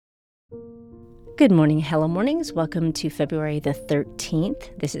Good morning, hello mornings. Welcome to February the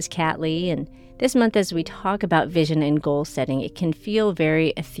 13th. This is Kat Lee, and this month as we talk about vision and goal setting, it can feel very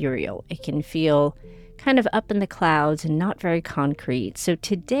ethereal. It can feel kind of up in the clouds and not very concrete. So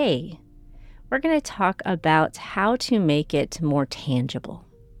today, we're going to talk about how to make it more tangible.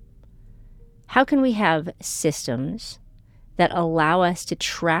 How can we have systems that allow us to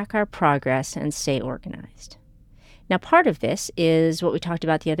track our progress and stay organized? Now, part of this is what we talked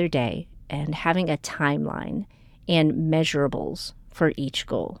about the other day, and having a timeline and measurables for each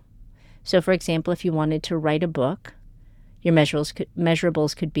goal. So, for example, if you wanted to write a book, your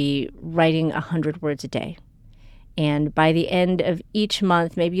measurables could be writing 100 words a day. And by the end of each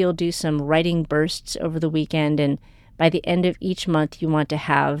month, maybe you'll do some writing bursts over the weekend, and by the end of each month, you want to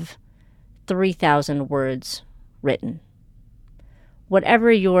have 3,000 words written.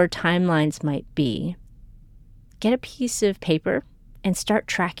 Whatever your timelines might be, get a piece of paper and start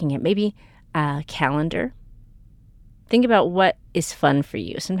tracking it. Maybe a calendar. Think about what is fun for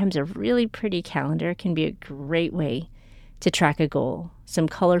you. Sometimes a really pretty calendar can be a great way to track a goal. Some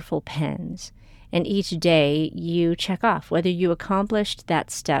colorful pens. And each day you check off whether you accomplished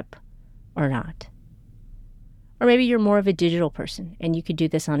that step or not. Or maybe you're more of a digital person and you could do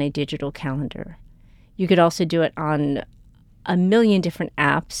this on a digital calendar. You could also do it on a million different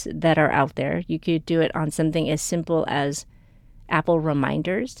apps that are out there. You could do it on something as simple as Apple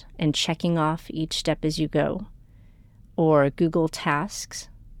Reminders and checking off each step as you go, or Google Tasks.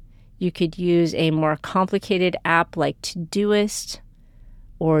 You could use a more complicated app like Todoist,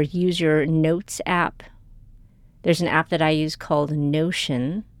 or use your Notes app. There's an app that I use called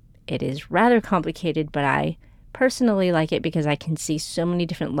Notion. It is rather complicated, but I personally like it because I can see so many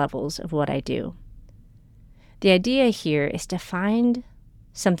different levels of what I do. The idea here is to find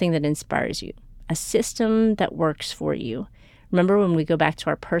something that inspires you, a system that works for you. Remember, when we go back to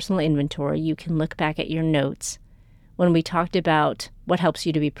our personal inventory, you can look back at your notes when we talked about what helps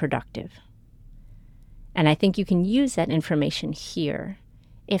you to be productive. And I think you can use that information here.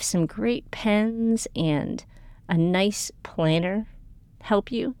 If some great pens and a nice planner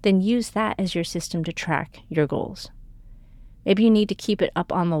help you, then use that as your system to track your goals. Maybe you need to keep it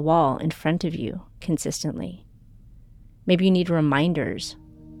up on the wall in front of you consistently. Maybe you need reminders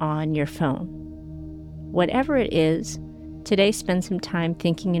on your phone. Whatever it is, today spend some time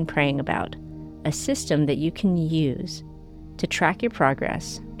thinking and praying about a system that you can use to track your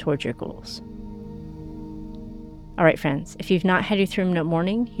progress towards your goals. All right, friends, if you've not had your 3-minute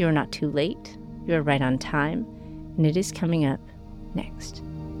morning, you're not too late. You're right on time, and it is coming up next.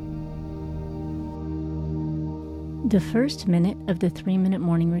 The first minute of the 3-minute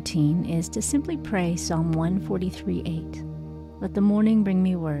morning routine is to simply pray Psalm 143:8. Let the morning bring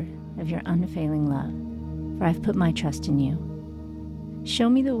me word of your unfailing love, for I've put my trust in you. Show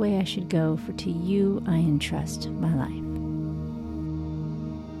me the way I should go, for to you I entrust my life.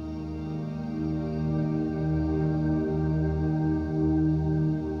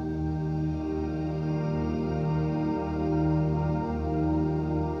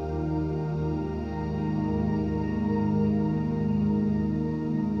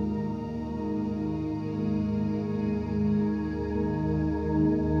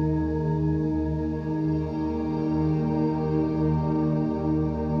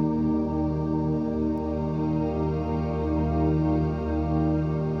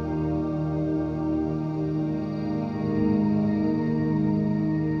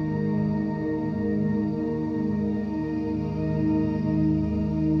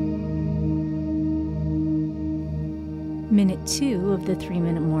 Minute 2 of the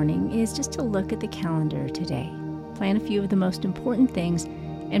 3-minute morning is just to look at the calendar today. Plan a few of the most important things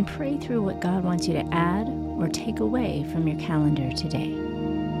and pray through what God wants you to add or take away from your calendar today.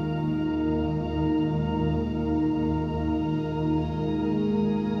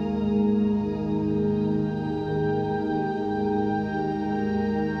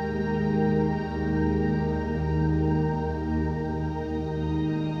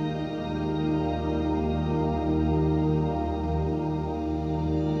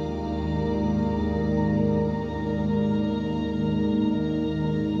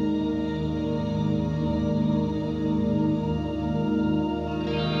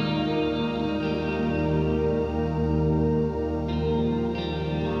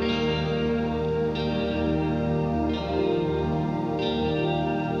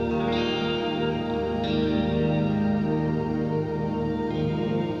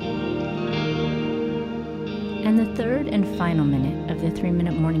 And the third and final minute of the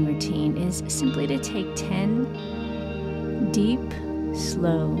 3-minute morning routine is simply to take 10 deep,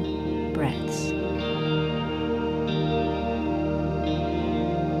 slow breaths.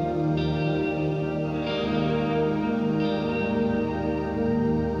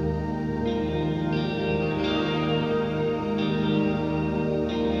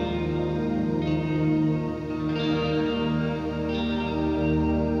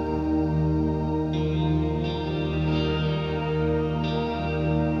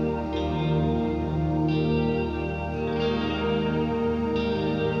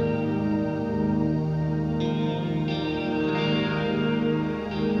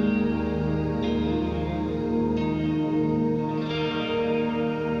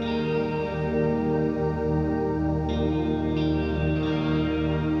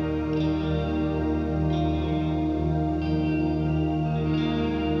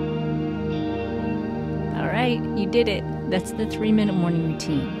 right, you did it. That's the 3-minute morning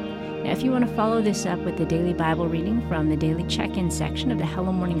routine. Now, if you want to follow this up with the daily Bible reading from the daily check-in section of the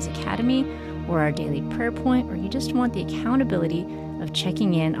Hello Mornings Academy, or our daily prayer point, or you just want the accountability of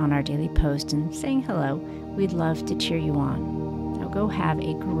checking in on our daily post and saying hello, we'd love to cheer you on. Now go have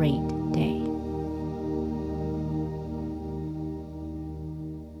a great day.